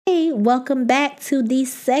Hey, welcome back to the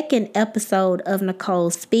second episode of Nicole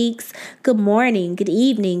Speaks. Good morning, good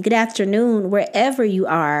evening, good afternoon, wherever you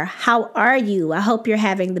are. How are you? I hope you're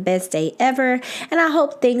having the best day ever, and I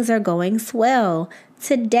hope things are going swell.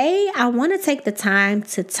 Today, I want to take the time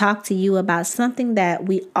to talk to you about something that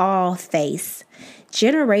we all face: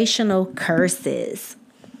 generational curses.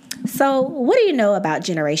 So, what do you know about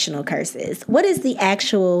generational curses? What is the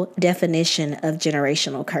actual definition of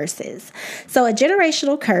generational curses? So, a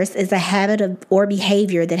generational curse is a habit or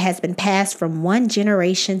behavior that has been passed from one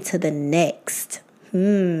generation to the next.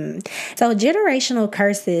 So, generational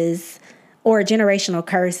curses or generational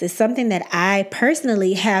curse is something that I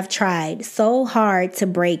personally have tried so hard to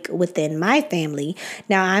break within my family.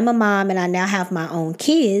 Now, I'm a mom and I now have my own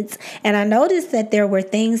kids, and I noticed that there were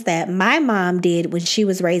things that my mom did when she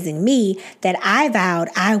was raising me that I vowed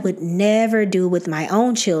I would never do with my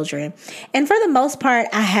own children. And for the most part,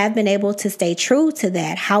 I have been able to stay true to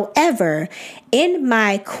that. However, in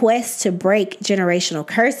my quest to break generational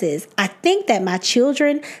curses, I think that my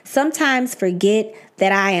children sometimes forget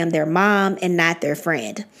that I am their mom and not their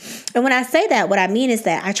friend. And when I say that, what I mean is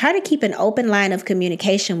that I try to keep an open line of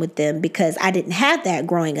communication with them because I didn't have that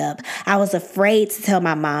growing up. I was afraid to tell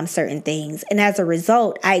my mom certain things. And as a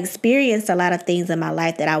result, I experienced a lot of things in my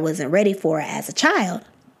life that I wasn't ready for as a child.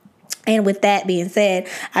 And with that being said,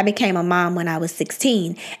 I became a mom when I was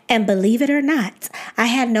 16. And believe it or not, I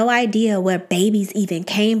had no idea where babies even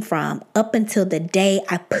came from up until the day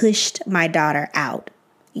I pushed my daughter out.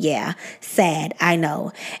 Yeah, sad, I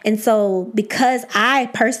know. And so because I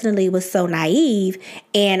personally was so naive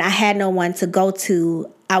and I had no one to go to,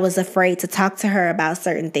 I was afraid to talk to her about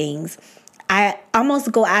certain things. I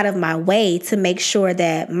almost go out of my way to make sure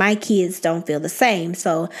that my kids don't feel the same.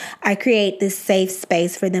 So I create this safe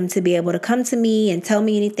space for them to be able to come to me and tell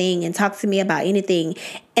me anything and talk to me about anything.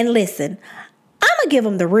 And listen, I'm going to give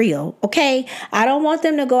them the real, okay? I don't want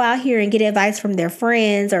them to go out here and get advice from their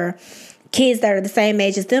friends or kids that are the same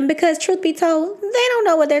age as them, because truth be told, they don't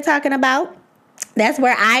know what they're talking about. That's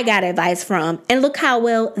where I got advice from. And look how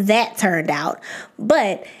well that turned out.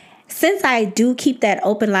 But since I do keep that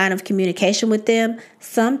open line of communication with them,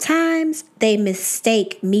 sometimes they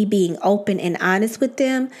mistake me being open and honest with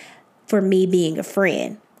them for me being a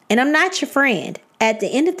friend. And I'm not your friend. At the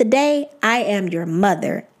end of the day, I am your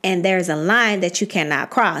mother, and there's a line that you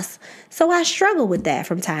cannot cross. So I struggle with that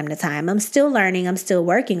from time to time. I'm still learning. I'm still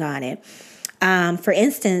working on it. For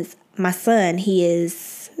instance, my son, he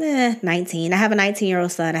is 19. I have a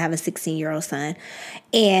 19-year-old son. I have a 16-year-old son.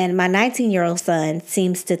 And my 19-year-old son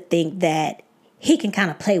seems to think that he can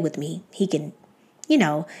kind of play with me. He can,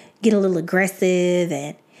 get a little aggressive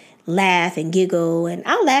and laugh and giggle. And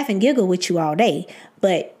I'll laugh and giggle with you all day.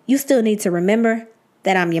 But you still need to remember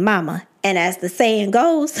that I'm your mama. And as the saying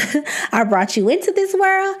goes, I brought you into this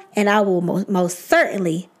world and I will most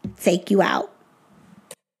certainly take you out.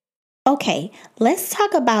 Okay, let's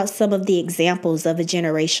talk about some of the examples of a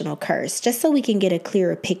generational curse, just so we can get a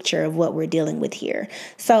clearer picture of what we're dealing with here.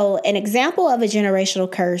 So an example of a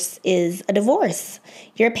generational curse is a divorce.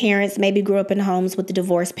 Your parents maybe grew up in homes with the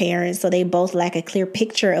divorced parents, so they both lack a clear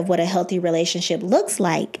picture of what a healthy relationship looks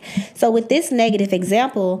like. So with this negative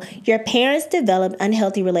example, your parents developed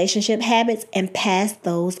unhealthy relationship habits and passed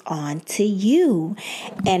those on to you.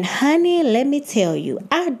 And honey, let me tell you,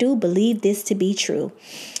 I do believe this to be true.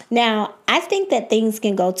 Now, I think that things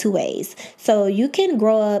can go two ways. So you can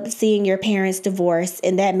grow up seeing your parents divorce,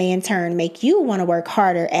 and that may in turn make you want to work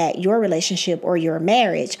harder at your relationship or your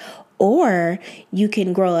marriage. Or you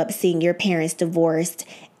can grow up seeing your parents divorced,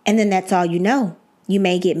 and then that's all you know. You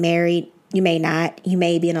may get married, you may not. You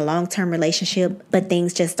may be in a long-term relationship, but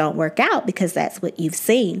things just don't work out because that's what you've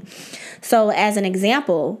seen. So as an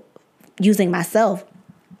example, using myself,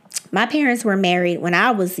 my parents were married when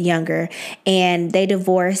I was younger, and they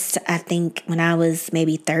divorced, I think, when I was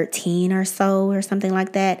maybe 13 or so or something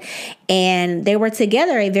like that. And they were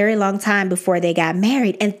together a very long time before they got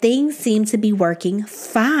married, and things seemed to be working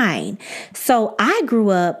fine. So I grew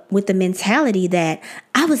up with the mentality that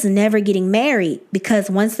I was never getting married because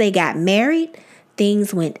once they got married,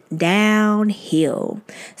 things went downhill.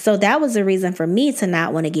 So that was the reason for me to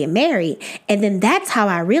not want to get married. And then that's how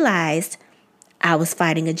I realized I was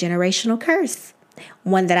fighting a generational curse,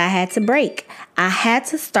 one that I had to break. I had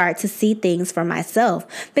to start to see things for myself,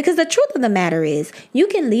 because the truth of the matter is you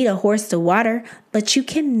can lead a horse to water, but you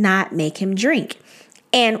cannot make him drink.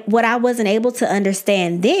 And what I wasn't able to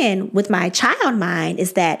understand then with my child mind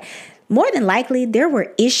is that more than likely there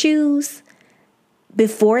were issues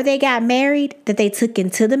before they got married that they took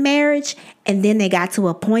into the marriage, and then they got to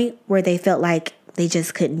a point where they felt like they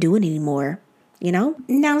just couldn't do it anymore.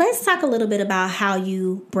 Now let's talk a little bit about how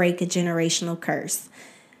you break a generational curse.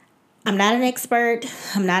 I'm not an expert.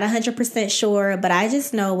 I'm not 100% sure, but I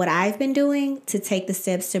just know what I've been doing to take the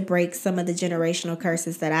steps to break some of the generational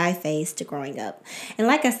curses that I faced growing up. And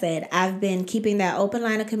like I said, I've been keeping that open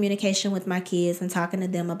line of communication with my kids and talking to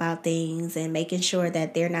them about things and making sure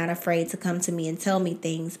that they're not afraid to come to me and tell me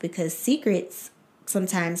things, because secrets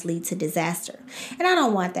sometimes lead to disaster. And I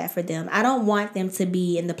don't want that for them. I don't want them to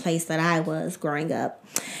be in the place that I was growing up.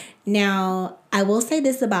 Now, I will say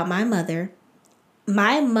this about my mother.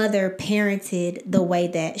 My mother parented the way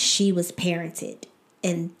that she was parented,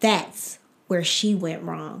 and that's where she went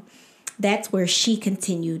wrong. That's where she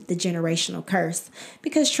continued the generational curse,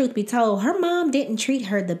 because truth be told, her mom didn't treat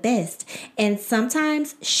her the best, and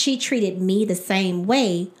sometimes she treated me the same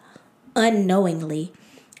way unknowingly.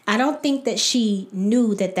 I don't think that she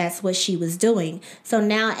knew that that's what she was doing. So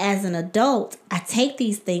now as an adult, I take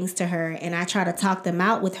these things to her and I try to talk them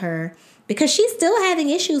out with her, because she's still having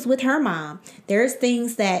issues with her mom. There's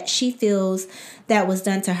things that she feels that was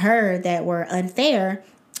done to her that were unfair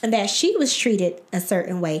and that she was treated a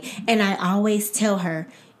certain way. And I always tell her,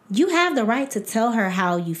 you have the right to tell her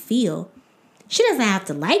how you feel. She doesn't have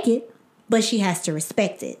to like it, but she has to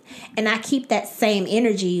respect it. And I keep that same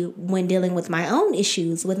energy when dealing with my own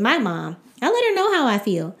issues with my mom. I let her know how I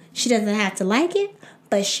feel. She doesn't have to like it,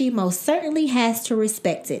 but she most certainly has to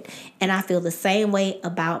respect it. And I feel the same way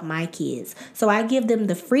about my kids. So I give them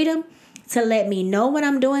the freedom to let me know when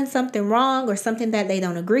I'm doing something wrong or something that they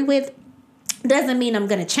don't agree with. Doesn't mean I'm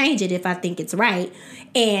going to change it if I think it's right.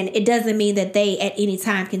 And it doesn't mean that they at any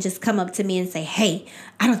time can just come up to me and say, hey,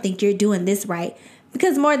 I don't think you're doing this right.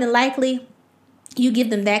 Because more than likely, you give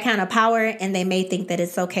them that kind of power and they may think that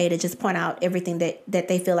it's okay to just point out everything that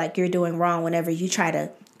they feel like you're doing wrong whenever you try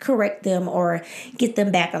to correct them or get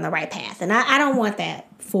them back on the right path. And I don't want that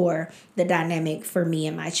for the dynamic for me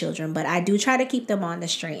and my children, but I do try to keep them on the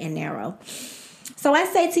straight and narrow. So I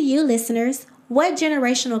say to you listeners, what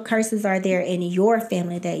generational curses are there in your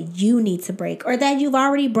family that you need to break or that you've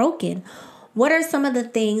already broken? What are some of the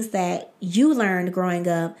things that you learned growing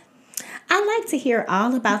up? I'd like to hear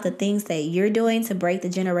all about the things that you're doing to break the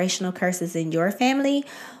generational curses in your family.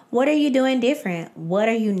 What are you doing different? What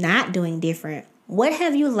are you not doing different? What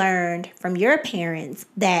have you learned from your parents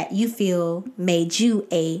that you feel made you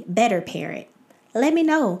a better parent? Let me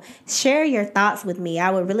know. Share your thoughts with me. I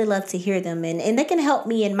would really love to hear them. And they can help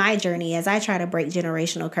me in my journey as I try to break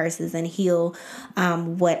generational curses and heal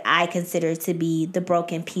what I consider to be the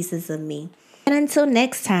broken pieces of me. And until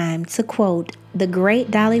next time, to quote the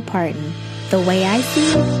great Dolly Parton, the way I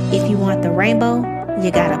see it, if you want the rainbow,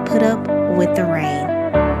 you gotta put up with the rain.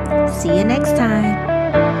 See you next time.